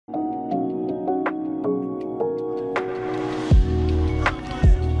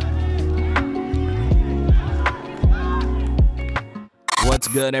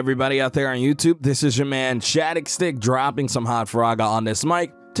good, everybody out there on YouTube? This is your man Hastags dropping some hot frogga on this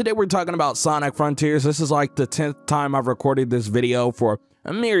mic. Today we're talking about Sonic Frontiers. This is like the 10th time I've recorded this video for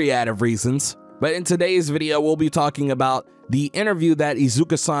a myriad of reasons. But in today's video, we'll be talking about the interview that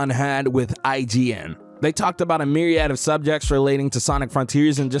Aisuru-san had with IGN. They talked about a myriad of subjects relating to Sonic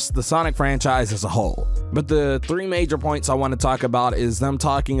Frontiers and just the Sonic franchise as a whole. But the three major points I want to talk about is them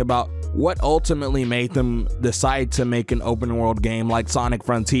talking about what ultimately made them decide to make an open world game like Sonic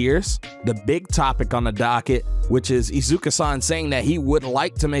Frontiers, the big topic on the docket, which is Aisuru-san saying that he would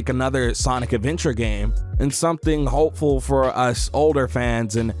like to make another Sonic adventure game, and something hopeful for us older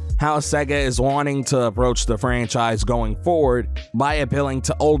fans, and how Sega is wanting to approach the franchise going forward by appealing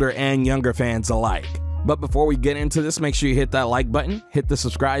to older and younger fans alike. But before we get into this, make sure you hit that like button, hit the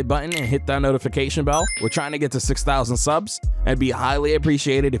subscribe button, and hit that notification bell. We're trying to get to 6,000 subs, and it'd be highly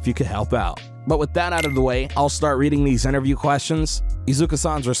appreciated if you could help out. But with that out of the way, I'll start reading these interview questions,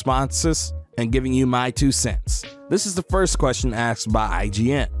 Aisuru-san's responses, and giving you my 2 cents. This is the first question asked by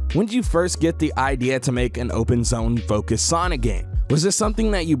IGN. When did you first get the idea to make an open zone focused Sonic game? Was this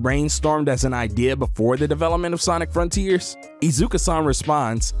something that you brainstormed as an idea before the development of Sonic Frontiers? Aisuru-san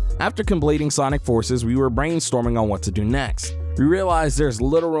responds, after completing Sonic Forces, we were brainstorming on what to do next. We realized there's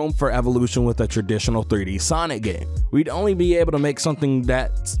little room for evolution with a traditional 3D Sonic game. We'd only be able to make something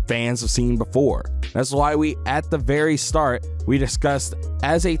that fans have seen before. That's why at the very start, we discussed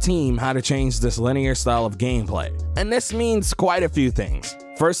as a team how to change this linear style of gameplay. And this means quite a few things.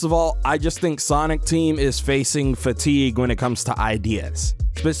 First of all, I just think Sonic Team is facing fatigue when it comes to ideas.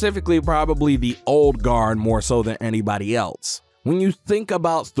 Specifically, probably the old guard more so than anybody else. When you think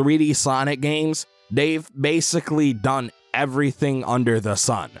about 3D Sonic games, they've basically done everything under the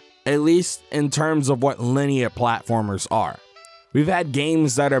sun, at least in terms of what linear platformers are. We've had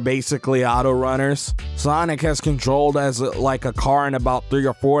games that are basically auto runners. Sonic has controlled as like a car in about 3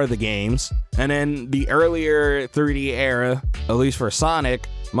 or 4 of the games. And in the earlier 3D era, at least for Sonic,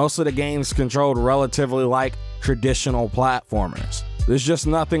 most of the games controlled relatively like traditional platformers. There's just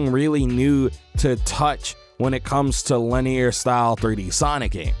nothing really new to touch when it comes to linear style 3D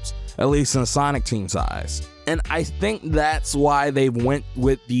Sonic games, at least in Sonic Team's eyes. And I think that's why they went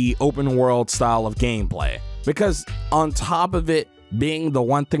with the open world style of gameplay. Because on top of it being the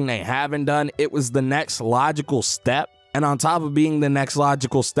one thing they haven't done, it was the next logical step. And on top of being the next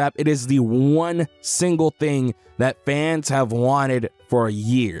logical step, it is the one single thing that fans have wanted for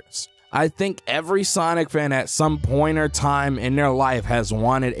years. I think every Sonic fan at some point or time in their life has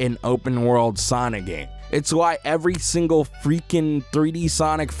wanted an open world Sonic game. It's why every single freaking 3D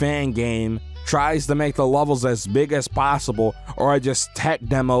Sonic fan game tries to make the levels as big as possible or are just tech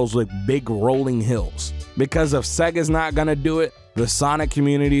demos with big rolling hills. Because if Sega's not gonna do it, the Sonic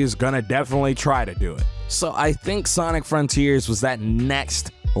community is gonna definitely try to do it. So I think Sonic Frontiers was that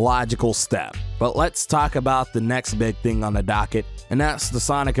next logical step. But let's talk about the next big thing on the docket, and that's the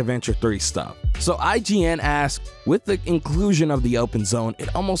Sonic Adventure 3 stuff. So IGN asked, with the inclusion of the open zone,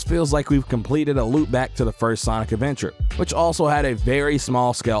 it almost feels like we've completed a loop back to the first Sonic Adventure, which also had a very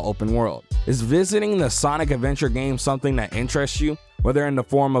small scale open world. Is visiting the Sonic Adventure game something that interests you, whether in the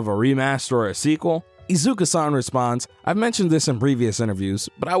form of a remaster or a sequel? Aisuru-san responds, I've mentioned this in previous interviews,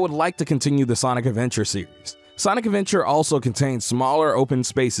 but I would like to continue the Sonic Adventure series. Sonic Adventure also contains smaller open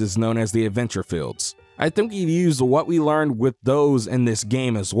spaces known as the Adventure Fields. I think we've used what we learned with those in this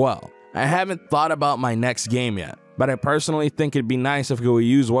game as well. I haven't thought about my next game yet, but I personally think it'd be nice if we would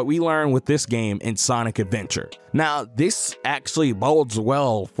use what we learned with this game in Sonic Adventure. Now, this actually bodes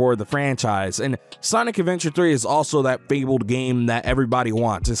well for the franchise, and Sonic Adventure 3 is also that fabled game that everybody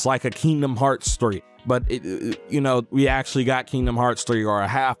wants. It's like a Kingdom Hearts 3, but we actually got Kingdom Hearts 3 or a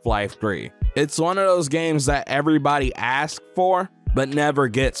Half-Life 3. It's one of those games that everybody asks for, but never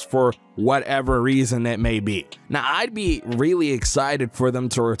gets for whatever reason it may be. Now, I'd be really excited for them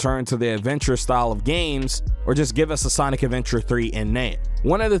to return to the adventure style of games, or just give us a Sonic Adventure 3 in name.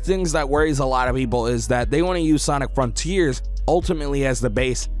 One of the things that worries a lot of people is that they want to use Sonic Frontiers ultimately as the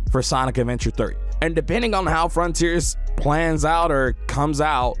base for Sonic Adventure 3. And depending on how Frontiers plans out or comes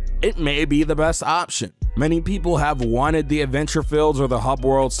out, it may be the best option. Many people have wanted the adventure fields or the hub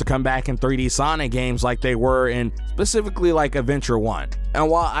worlds to come back in 3D Sonic games like they were in specifically like Adventure 1. And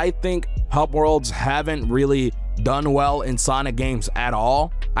while I think hub worlds haven't really done well in Sonic games at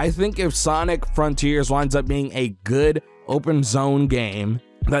all, I think if Sonic Frontiers winds up being a good open zone game,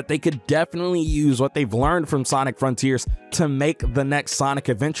 that they could definitely use what they've learned from Sonic Frontiers to make the next Sonic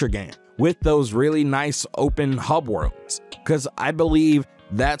Adventure game with those really nice open hub worlds. Because I believe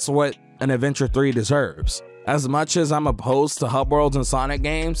that's what an Adventure 3 deserves. As much as I'm opposed to hub worlds in Sonic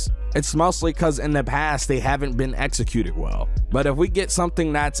games, it's mostly because in the past they haven't been executed well. But if we get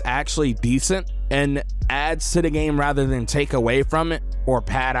something that's actually decent and adds to the game rather than take away from it or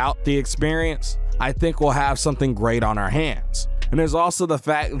pad out the experience, I think we'll have something great on our hands. And there's also the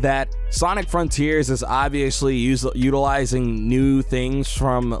fact that Sonic Frontiers is obviously utilizing new things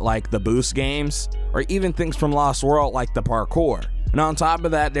from like the Boost games, or even things from Lost World like the parkour. And on top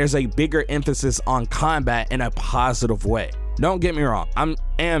of that, there's a bigger emphasis on combat in a positive way. Don't get me wrong, I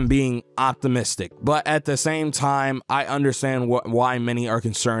am being optimistic, but at the same time, I understand why many are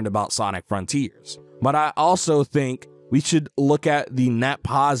concerned about Sonic Frontiers. But I also think we should look at the net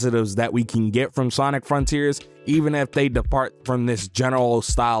positives that we can get from Sonic Frontiers, even if they depart from this general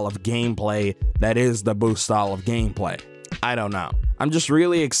style of gameplay that is the Boost style of gameplay. I don't know. I'm just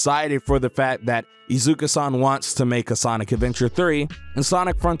really excited for the fact that Iizuka-san wants to make a Sonic Adventure 3, and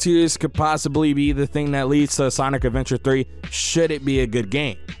Sonic Frontiers could possibly be the thing that leads to Sonic Adventure 3 should it be a good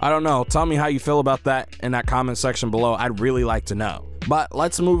game. I don't know, tell me how you feel about that in that comment section below. I'd really like to know. But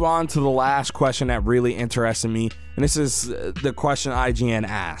let's move on to the last question that really interested me, and this is the question IGN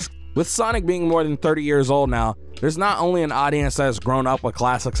asked. With Sonic being more than 30 years old now, there's not only an audience that has grown up with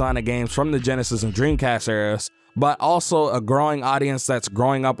classic Sonic games from the Genesis and Dreamcast eras, but also a growing audience that's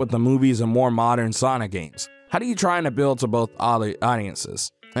growing up with the movies and more modern Sonic games. How do you try and appeal to both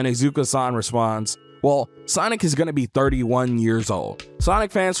audiences? And Iizuka-san responds, well, Sonic is going to be 31 years old.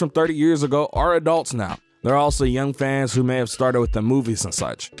 Sonic fans from 30 years ago are adults now. They're also young fans who may have started with the movies and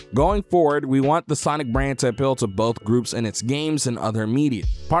such. Going forward, we want the Sonic brand to appeal to both groups in its games and other media.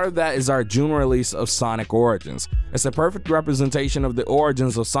 Part of that is our June release of Sonic Origins. It's a perfect representation of the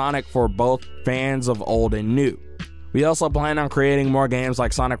origins of Sonic for both fans of old and new. We also plan on creating more games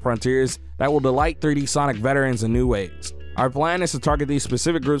like Sonic Frontiers that will delight 3D Sonic veterans in new ways. Our plan is to target these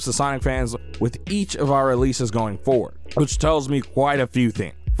specific groups of Sonic fans with each of our releases going forward, which tells me quite a few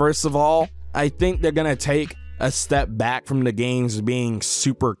things. First of all, I think they're gonna take a step back from the games being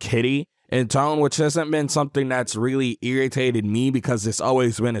super kiddie in tone, which hasn't been something that's really irritated me because it's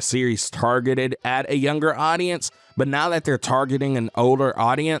always been a series targeted at a younger audience. But now that they're targeting an older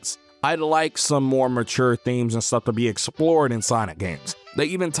audience, I'd like some more mature themes and stuff to be explored in Sonic games. They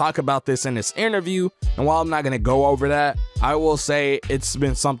even talk about this in this interview, and while I'm not gonna go over that, I will say it's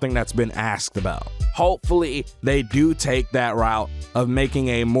been something that's been asked about. Hopefully, they do take that route of making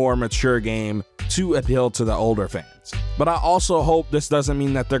a more mature game to appeal to the older fans. But I also hope this doesn't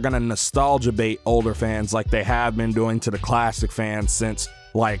mean that they're gonna nostalgia bait older fans like they have been doing to the classic fans since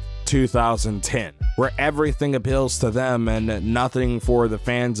like 2010, where everything appeals to them and nothing for the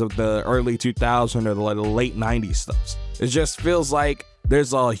fans of the early 2000s or the late 90s stuff. It just feels like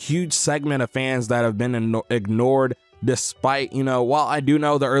there's a huge segment of fans that have been ignored, despite, while I do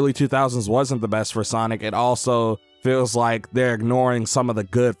know the early 2000s wasn't the best for Sonic, it also feels like they're ignoring some of the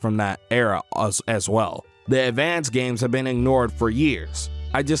good from that era as well. The advanced games have been ignored for years.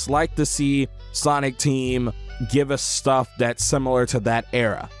 I just like to see Sonic Team give us stuff that's similar to that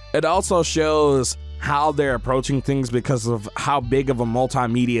era. It also shows how they're approaching things because of how big of a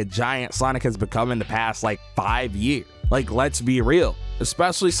multimedia giant Sonic has become in the past like 5 years. Like, let's be real,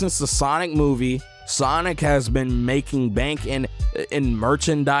 especially since the Sonic movie, Sonic has been making bank in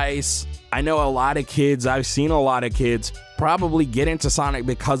merchandise. I know a lot of kids, I've seen a lot of kids probably get into Sonic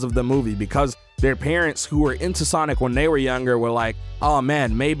because of the movie, because their parents who were into Sonic when they were younger were like, oh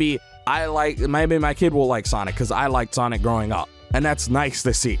man, maybe my kid will like Sonic because I liked Sonic growing up. And that's nice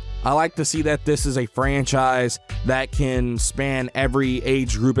to see. I like to see that this is a franchise that can span every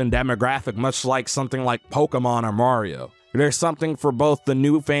age group and demographic, much like something like Pokemon or Mario. There's something for both the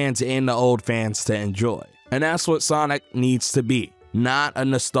new fans and the old fans to enjoy. And that's what Sonic needs to be. Not a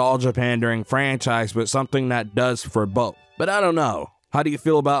nostalgia pandering franchise, but something that does for both. But I don't know. How do you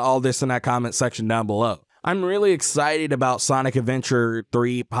feel about all this in that comment section down below? I'm really excited about Sonic Adventure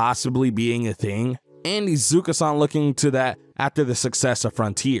 3 possibly being a thing, and Iizuka-san looking to that after the success of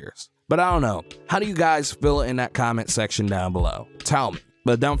Frontiers. But I don't know. How do you guys feel in that comment section down below? Tell me.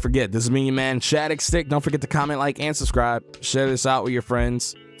 But don't forget, this is me, your man, Hastags. Don't forget to comment, like, and subscribe. Share this out with your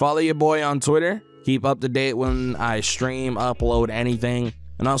friends. Follow your boy on Twitter. Keep up to date when I stream, upload anything.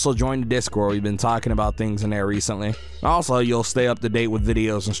 And also join the Discord. We've been talking about things in there recently. Also, you'll stay up to date with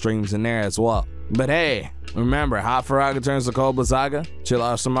videos and streams in there as well. But hey, remember, Hot Faraga turns to Cold Blizzaga. Chill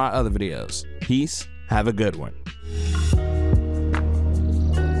out some of my other videos. Peace. Have a good one.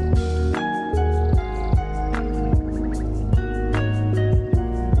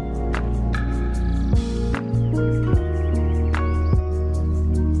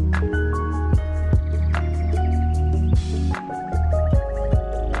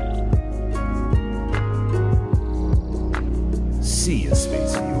 See you, Speed.